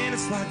get in.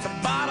 It's like the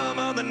bottom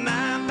of the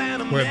ninth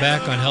and I'm We're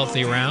back on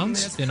Healthy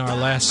Rounds in our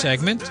last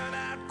segment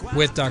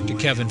with Dr.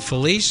 Kevin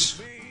Felice,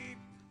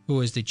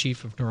 who is the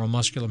Chief of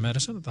Neuromuscular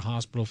Medicine at the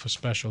Hospital for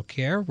Special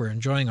Care. We're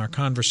enjoying our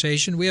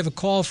conversation. We have a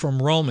call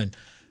from Roman.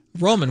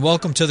 Roman,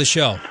 welcome to the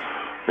show.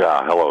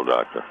 Yeah, hello,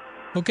 doctor.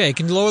 Okay,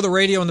 can you lower the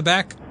radio in the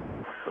back?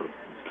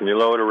 Can you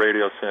lower the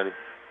radio, Sandy?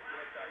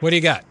 What do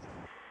you got?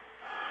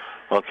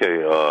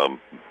 Okay,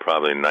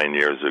 probably 9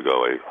 years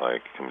ago, I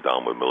came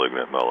down with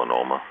malignant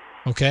melanoma,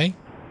 Okay.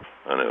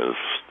 and it was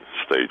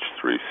stage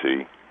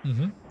 3C.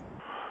 Mm-hmm.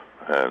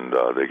 And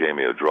they gave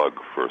me a drug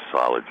for a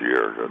solid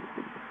year that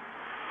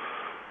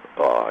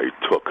I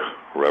took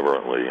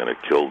reverently, and it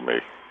killed me.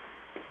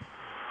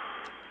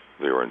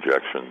 They were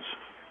injections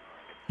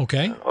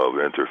Okay. of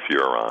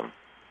interferon,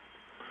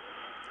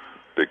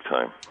 big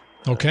time.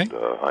 Okay. And,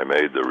 I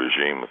made the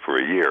regime for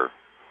a year,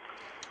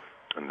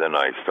 and then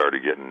I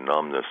started getting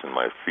numbness in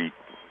my feet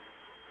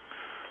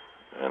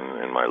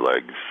and in my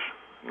legs.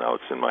 Now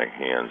it's in my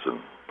hands and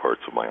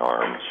parts of my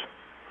arms.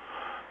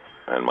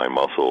 And my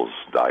muscles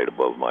died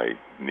above my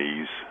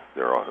knees.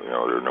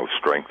 There's no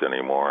strength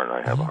anymore, and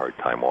I have a hard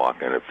time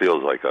walking. It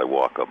feels like I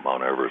walk up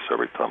Mount Everest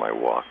every time I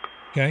walk.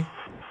 Okay.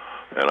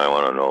 And I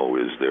want to know,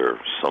 is there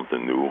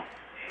something new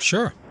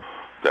Sure.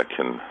 that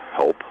can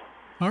help?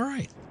 All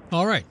right.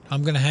 All right.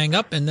 I'm going to hang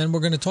up, and then we're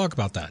going to talk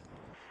about that.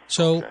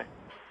 So, Okay.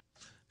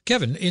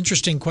 Kevin,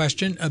 interesting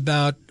question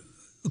about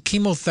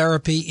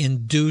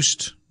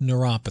chemotherapy-induced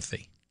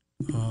neuropathy,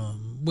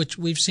 which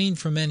we've seen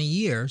for many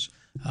years,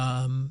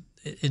 and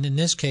in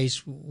this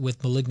case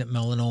with malignant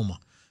melanoma.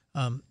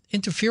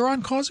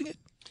 Interferon causing it?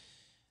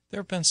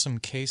 There have been some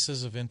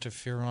cases of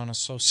interferon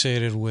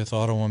associated with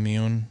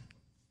autoimmune,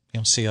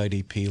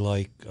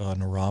 CIDP-like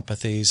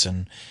neuropathies,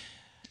 and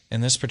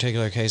in this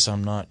particular case,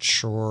 I'm not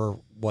sure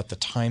what the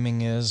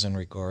timing is in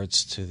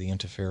regards to the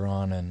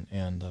interferon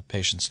and the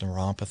patient's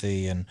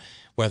neuropathy, and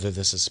whether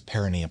this is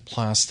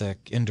perineoplastic,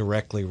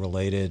 indirectly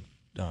related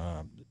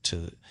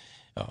to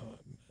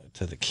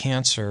the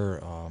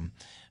cancer,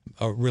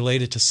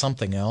 related to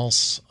something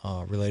else,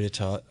 related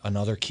to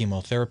another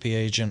chemotherapy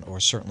agent, or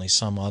certainly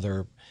some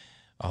other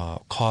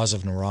cause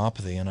of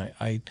neuropathy. And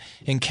I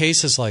in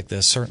cases like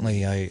this,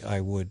 certainly I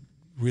would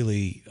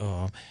really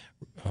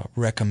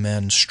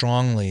recommend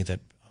strongly that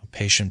a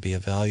patient be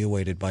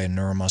evaluated by a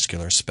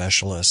neuromuscular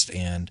specialist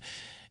and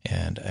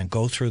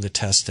go through the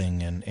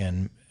testing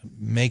and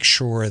make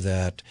sure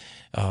that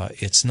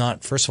it's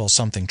not, first of all,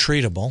 something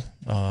treatable.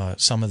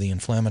 Some of the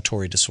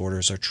inflammatory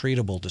disorders are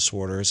treatable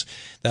disorders.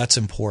 That's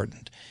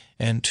important.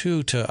 And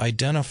two, to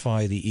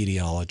identify the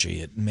etiology.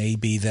 It may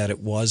be that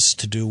it was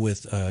to do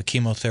with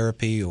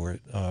chemotherapy or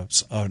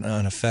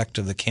an effect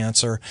of the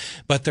cancer,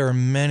 but there are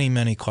many,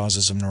 many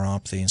causes of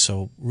neuropathy, and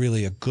so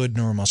really a good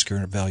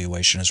neuromuscular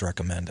evaluation is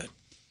recommended.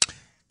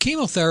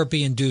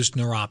 Chemotherapy-induced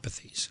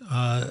neuropathies.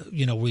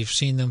 We've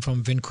seen them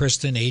from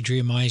vincristine,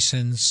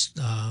 adriamycins,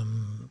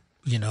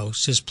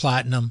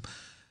 cisplatin.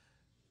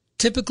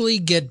 Typically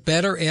get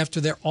better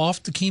after they're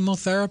off the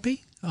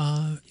chemotherapy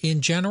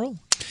in general?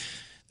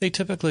 They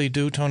typically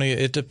do, Tony.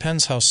 It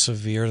depends how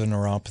severe the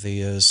neuropathy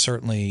is.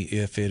 Certainly,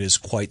 if it is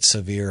quite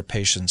severe,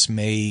 patients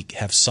may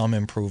have some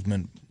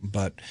improvement,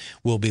 but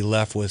will be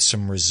left with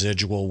some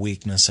residual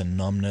weakness and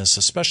numbness,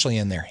 especially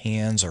in their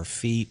hands or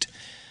feet.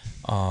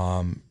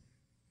 But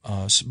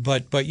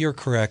you're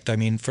correct. I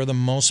mean, for the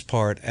most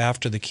part,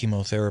 after the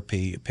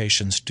chemotherapy,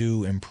 patients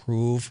do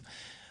improve.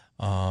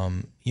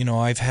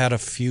 I've had a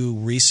few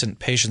recent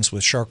patients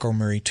with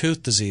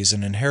Charcot-Marie-Tooth disease,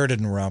 an inherited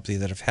neuropathy,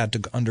 that have had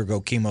to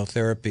undergo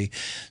chemotherapy.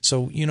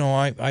 So,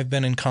 I've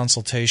been in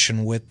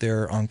consultation with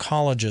their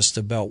oncologist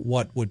about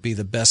what would be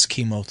the best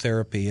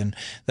chemotherapy, and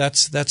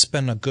that's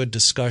been a good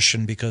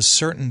discussion, because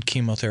certain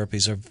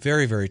chemotherapies are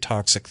very, very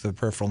toxic to the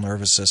peripheral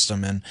nervous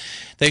system, and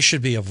they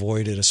should be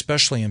avoided,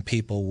 especially in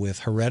people with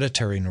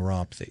hereditary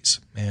neuropathies.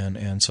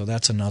 And so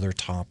that's another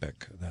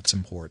topic that's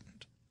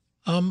important.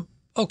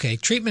 Okay,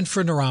 treatment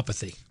for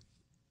neuropathy.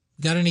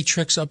 Got any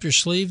tricks up your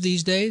sleeve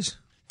these days?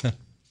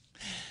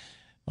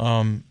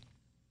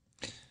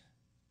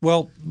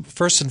 Well,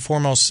 first and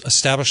foremost,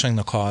 establishing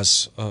the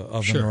cause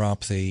of Sure. the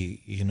neuropathy,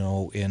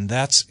 and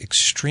that's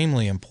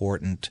extremely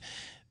important,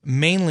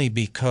 mainly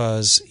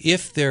because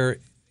if the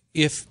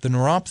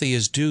neuropathy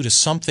is due to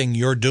something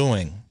you're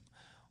doing,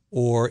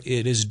 or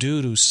it is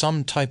due to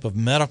some type of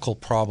medical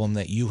problem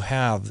that you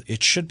have,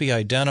 it should be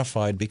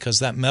identified, because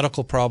that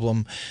medical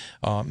problem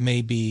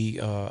may be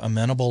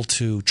amenable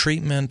to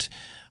treatment.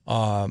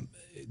 The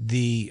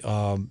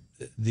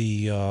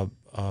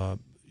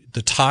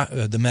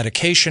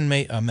medication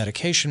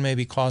may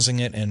be causing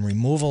it, and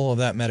removal of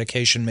that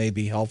medication may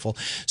be helpful.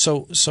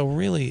 So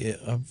really,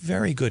 a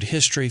very good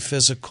history,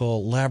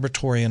 physical,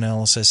 laboratory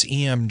analysis,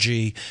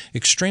 EMG,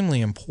 extremely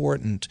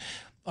important.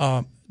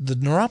 The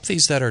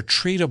neuropathies that are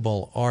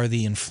treatable are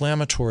the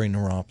inflammatory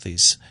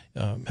neuropathies.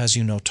 As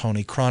you know,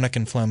 Tony, chronic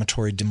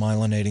inflammatory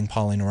demyelinating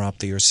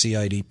polyneuropathy, or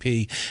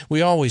CIDP.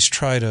 We always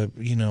try to,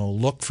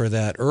 look for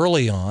that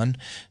early on,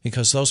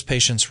 because those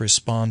patients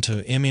respond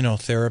to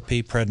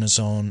immunotherapy,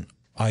 prednisone,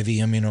 IV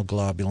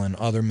immunoglobulin,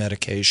 other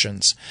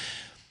medications.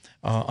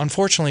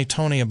 Unfortunately,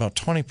 Tony, about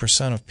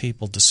 20% of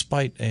people,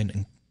 despite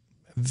a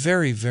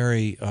very,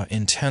 very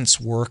intense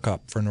workup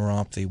for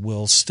neuropathy,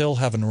 will still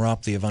have a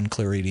neuropathy of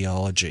unclear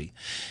etiology.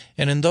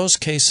 And in those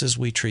cases,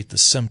 we treat the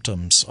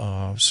symptoms.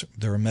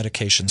 There are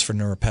medications for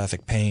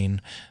neuropathic pain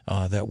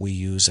that we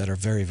use that are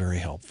very, very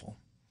helpful.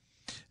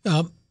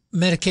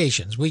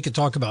 medications. We could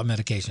talk about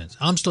medications.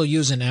 I'm still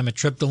using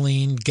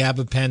amitriptyline,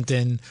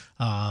 gabapentin,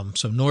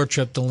 some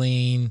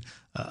nortriptyline,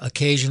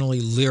 occasionally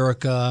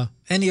Lyrica.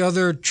 Any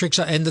other tricks?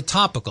 And the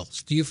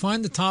topicals. Do you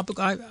find the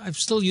topical? I'm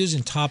still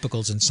using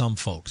topicals in some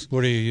folks.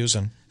 What are you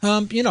using?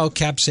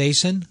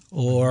 Capsaicin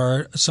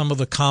or some of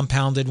the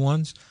compounded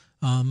ones.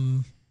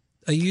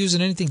 Are you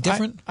using anything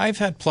different? I've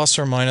had plus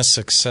or minus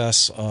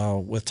success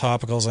with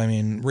topicals. I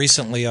mean,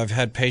 recently I've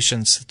had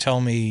patients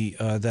tell me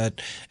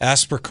that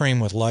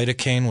Aspercreme with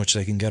lidocaine, which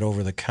they can get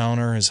over the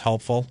counter, is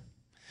helpful.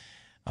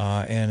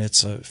 And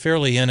it's a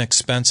fairly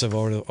inexpensive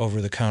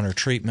over-the-counter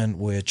treatment,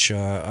 which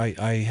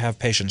I have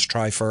patients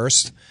try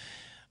first,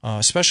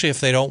 especially if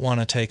they don't want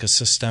to take a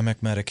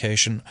systemic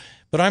medication.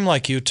 But I'm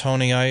like you,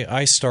 Tony.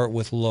 I start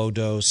with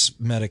low-dose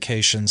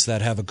medications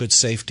that have a good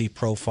safety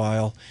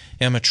profile.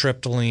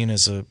 Amitriptyline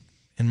is,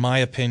 in my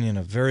opinion,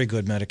 a very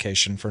good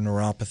medication for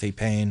neuropathy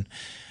pain.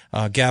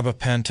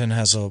 Gabapentin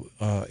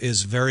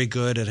is very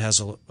good. It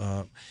has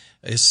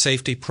its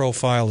safety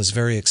profile is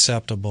very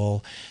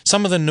acceptable.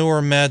 Some of the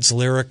newer meds,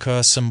 Lyrica,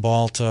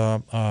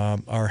 Cymbalta,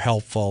 are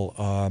helpful.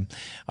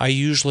 I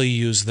usually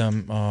use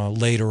them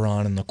later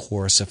on in the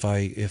course if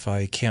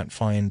I can't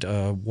find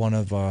one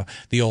of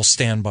the old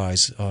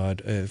standbys.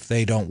 If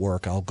they don't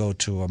work, I'll go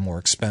to a more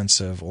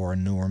expensive or a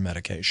newer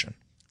medication.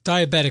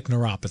 Diabetic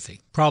neuropathy,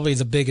 probably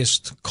the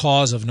biggest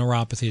cause of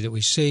neuropathy that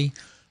we see.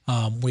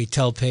 We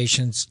tell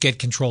patients, get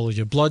control of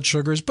your blood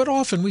sugars, but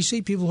often we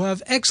see people who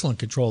have excellent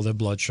control of their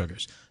blood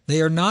sugars.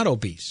 They are not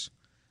obese.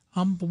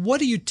 What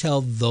do you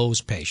tell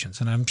those patients?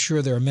 And I'm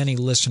sure there are many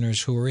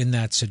listeners who are in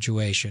that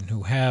situation,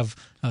 who have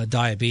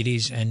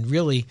diabetes and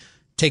really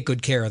take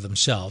good care of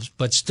themselves,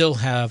 but still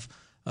have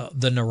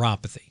the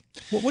neuropathy.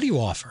 What do you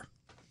offer?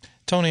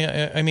 Tony,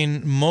 I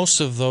mean, most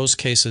of those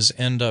cases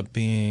end up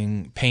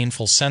being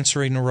painful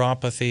sensory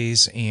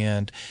neuropathies,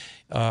 and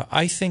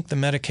I think the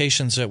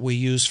medications that we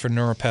use for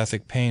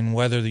neuropathic pain,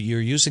 whether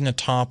you're using a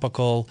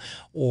topical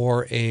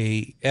or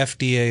a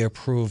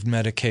FDA-approved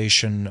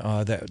medication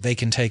that they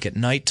can take at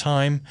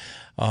nighttime,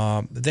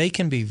 they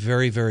can be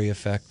very, very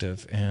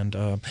effective. And,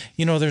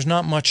 there's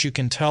not much you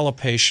can tell a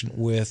patient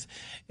with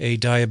a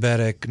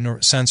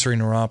diabetic sensory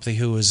neuropathy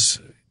who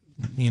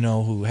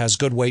has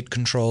good weight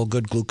control,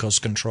 good glucose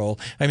control.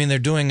 I mean, they're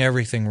doing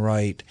everything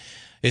right.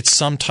 It's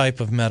some type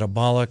of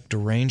metabolic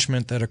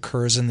derangement that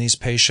occurs in these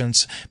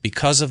patients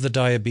because of the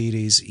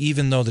diabetes,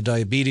 even though the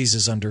diabetes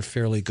is under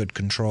fairly good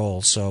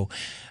control. So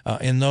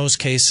in those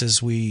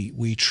cases,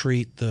 we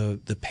treat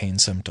the pain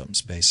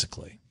symptoms,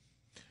 basically.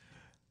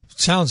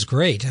 Sounds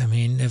great. I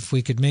mean, if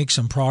we could make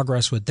some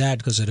progress with that,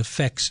 because it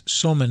affects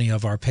so many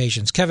of our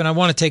patients. Kevin, I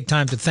want to take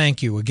time to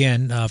thank you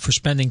again for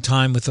spending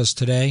time with us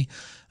today,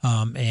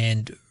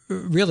 and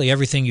really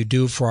everything you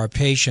do for our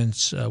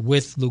patients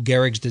with Lou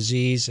Gehrig's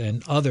disease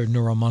and other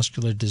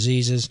neuromuscular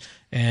diseases,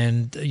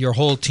 and your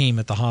whole team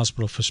at the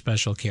Hospital for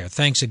Special Care.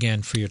 Thanks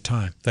again for your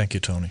time. Thank you,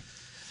 Tony.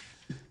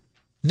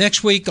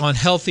 Next week on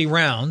Healthy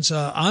Rounds,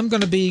 I'm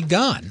going to be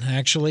gone.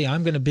 Actually,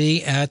 I'm going to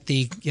be at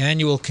the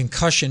annual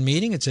concussion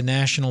meeting. It's a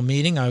national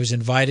meeting I was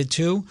invited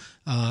to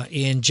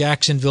in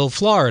Jacksonville,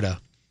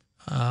 Florida,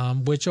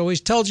 which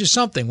always tells you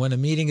something when a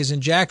meeting is in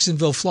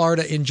Jacksonville,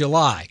 Florida in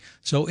July.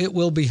 So it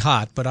will be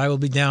hot, but I will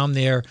be down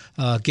there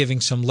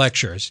giving some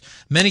lectures.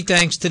 Many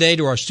thanks today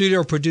to our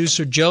studio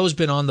producer. Joe's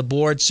been on the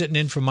board sitting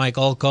in for Mike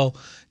Ulko.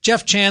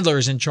 Jeff Chandler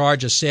is in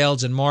charge of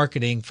sales and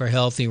marketing for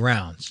Healthy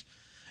Rounds.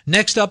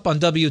 Next up on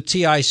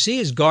WTIC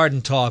is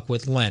Garden Talk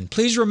with Len.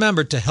 Please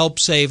remember to help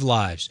save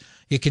lives.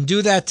 You can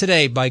do that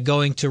today by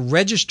going to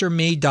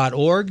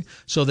registerme.org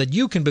so that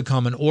you can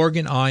become an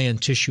organ, eye,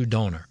 and tissue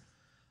donor.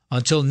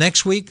 Until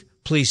next week,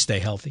 please stay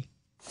healthy.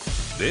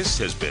 This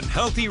has been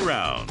Healthy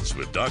Rounds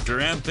with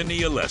Dr. Anthony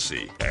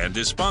Alessi and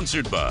is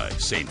sponsored by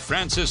St.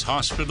 Francis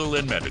Hospital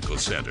and Medical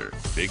Center,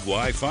 Big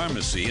Y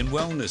Pharmacy and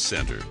Wellness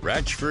Center,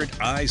 Ratchford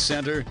Eye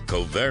Center,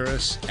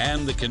 Coveris,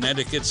 and the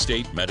Connecticut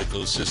State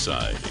Medical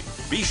Society.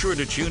 Be sure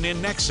to tune in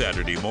next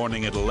Saturday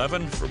morning at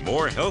 11 for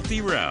more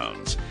Healthy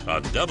Rounds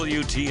on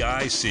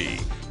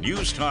WTIC,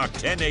 News Talk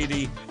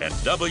 1080, and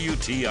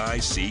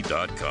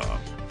WTIC.com.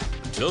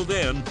 Until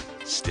then,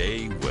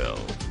 stay well.